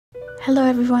Hello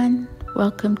everyone,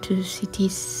 welcome to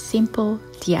City's Simple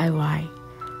DIY.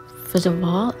 First of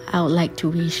all, I would like to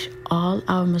wish all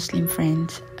our Muslim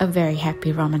friends a very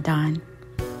happy Ramadan.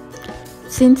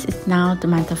 Since it's now the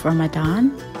month of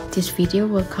Ramadan, this video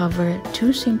will cover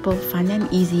 2 simple, fun and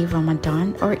easy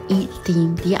Ramadan or Eid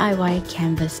themed DIY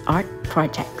canvas art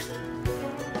projects.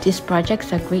 These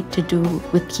projects are great to do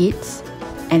with kids,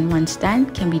 and once done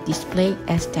can be displayed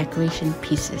as decoration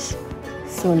pieces.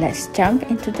 So let's jump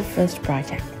into the first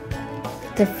project.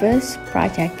 The first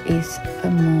project is a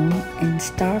moon and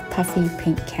star puffy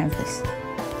paint canvas.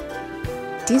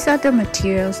 These are the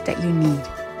materials that you need.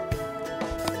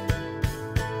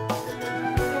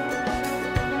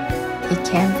 A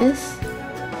canvas,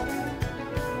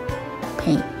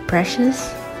 paint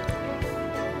brushes,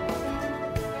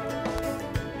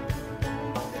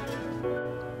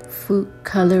 food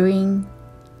coloring,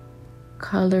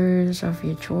 colors of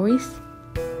your choice,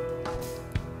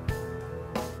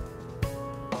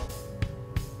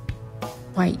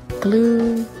 white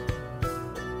glue,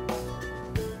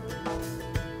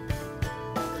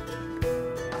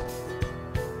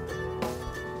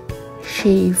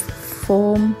 shave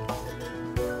foam,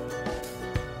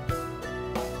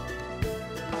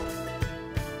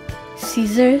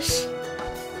 scissors,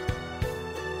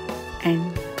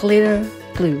 and glitter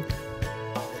glue.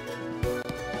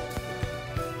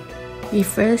 We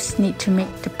first need to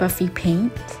make the puffy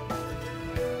paint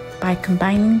by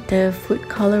combining the food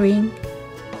coloring,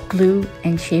 glue,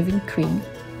 and shaving cream.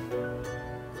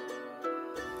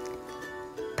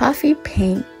 Puffy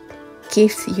paint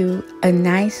gives you a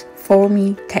nice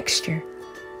foamy texture.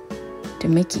 To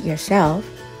make it yourself,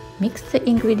 mix the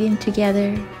ingredient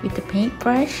together with the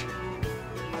paintbrush.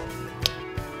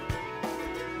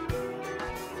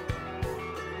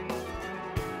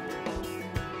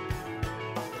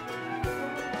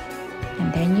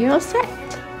 And then you're all set.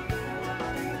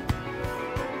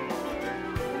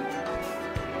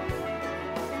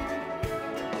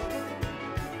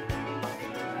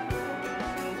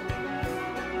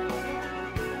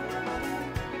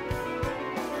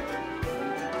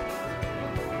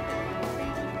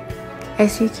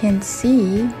 As you can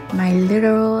see, my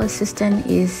literal assistant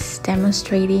is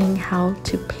demonstrating how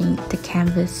to paint the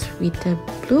canvas with the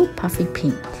blue puffy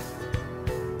paint.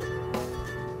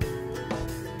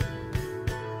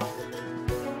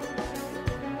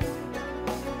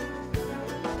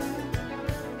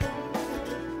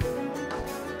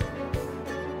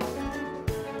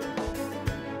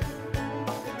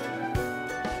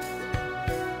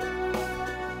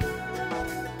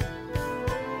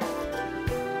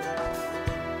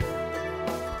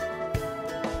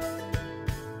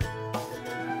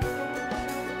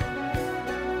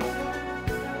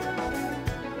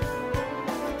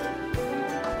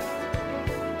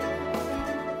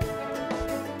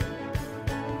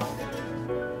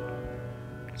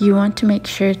 You want to make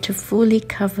sure to fully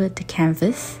cover the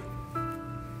canvas.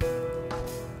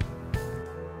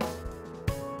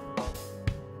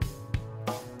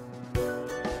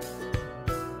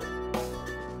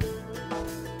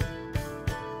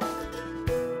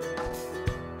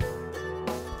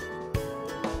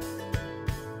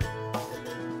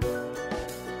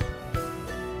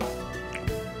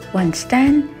 Once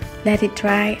done, let it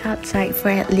dry outside for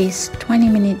at least 20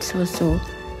 minutes or so,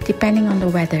 depending on the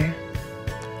weather.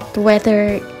 The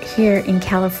weather here in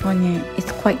California is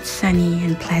quite sunny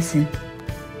and pleasant.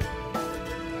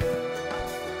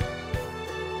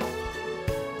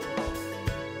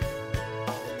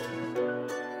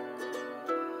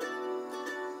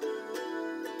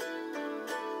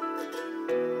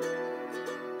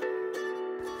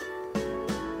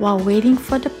 While waiting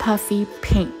for the puffy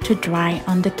paint to dry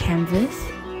on the canvas,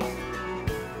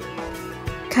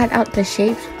 cut out the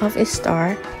shapes of a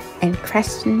star and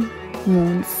crescent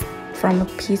moon from a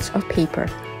piece of paper.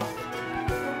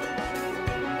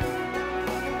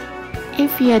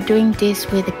 If you are doing this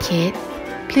with a kid,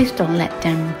 please don't let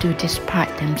them do this part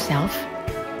themselves.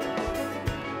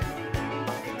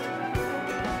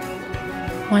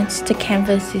 Once the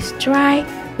canvas is dry,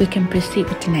 we can proceed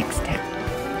with the next step.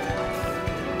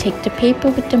 Take the paper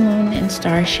with the moon and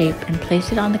star shape and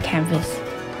place it on the canvas.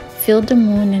 Fill the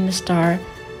moon and the star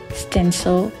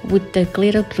stencil with the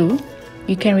glitter glue.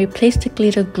 You can replace the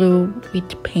glitter glue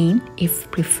with paint if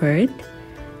preferred.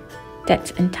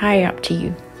 That's entirely up to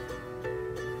you.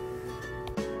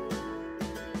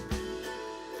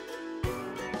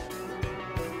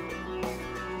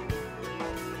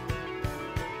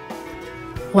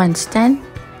 Once done,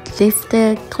 leave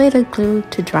the glitter glue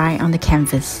to dry on the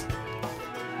canvas.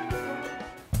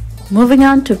 Moving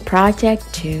on to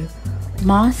project 2,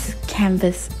 moss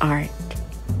canvas art.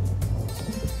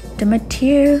 The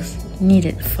materials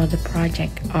needed for the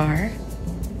project are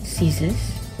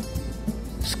scissors,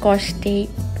 Scotch tape,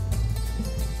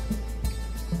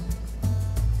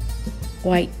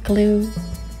 white glue,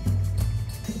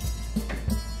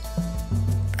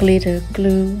 glitter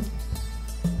glue,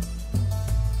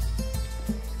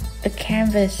 a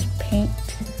canvas paint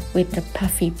with the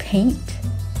puffy paint,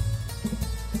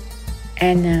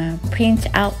 and a print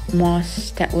out moss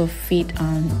that will fit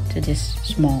onto this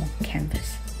small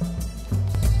canvas.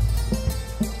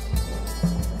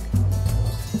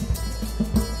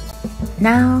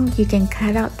 Now you can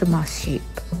cut out the moss shape.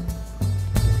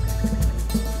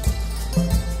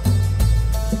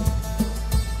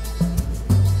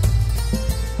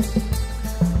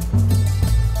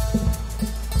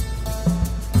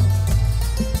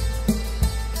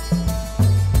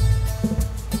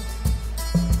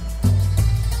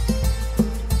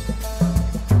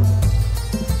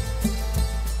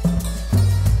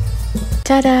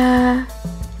 Ta-da!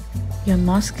 Your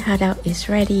moss cutout is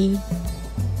ready.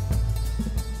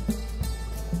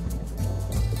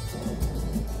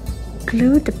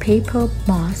 Glue the paper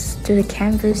moss to the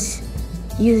canvas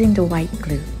using the white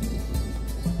glue.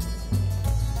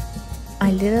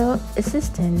 My little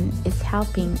assistant is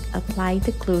helping apply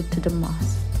the glue to the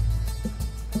moss.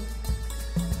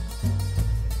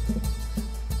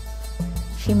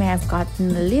 She may have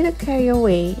gotten a little carried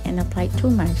away and applied too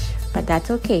much, but that's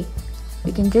okay.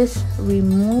 You can just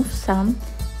remove some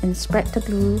and spread the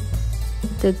glue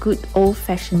the good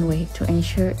old-fashioned way to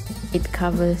ensure it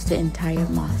covers the entire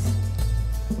moss.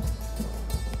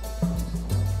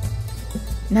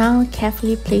 Now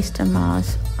carefully place the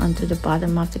moss onto the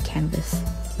bottom of the canvas.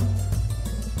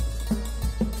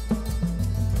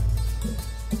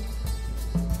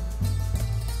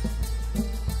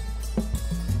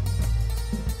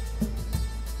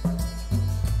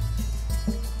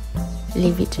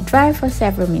 Leave it to dry for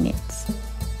several minutes.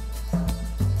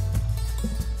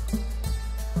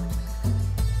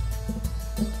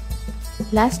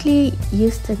 Lastly,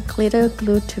 use the glitter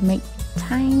glue to make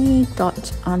tiny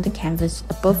dots on the canvas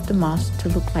above the moss to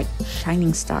look like a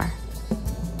shining star.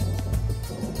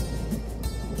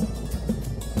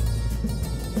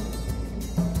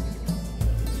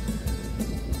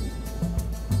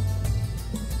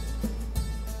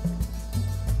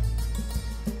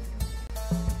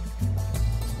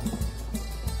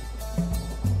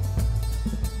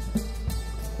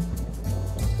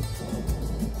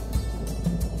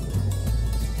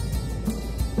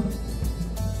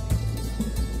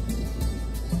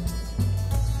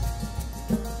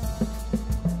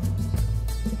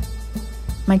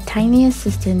 My tiny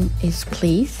assistant is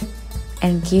pleased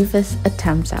and give us a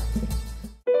thumbs up.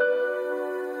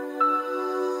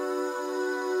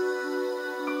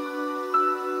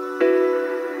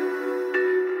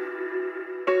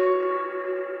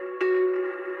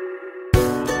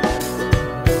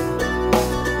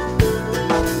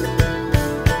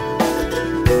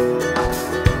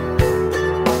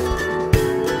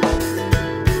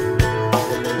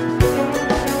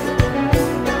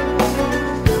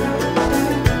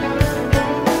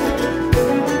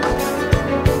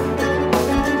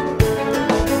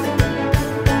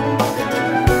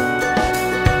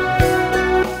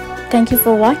 Thank you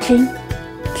for watching.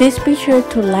 Please be sure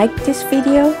to like this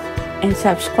video and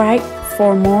subscribe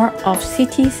for more of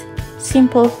Siti's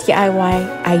simple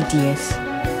DIY ideas.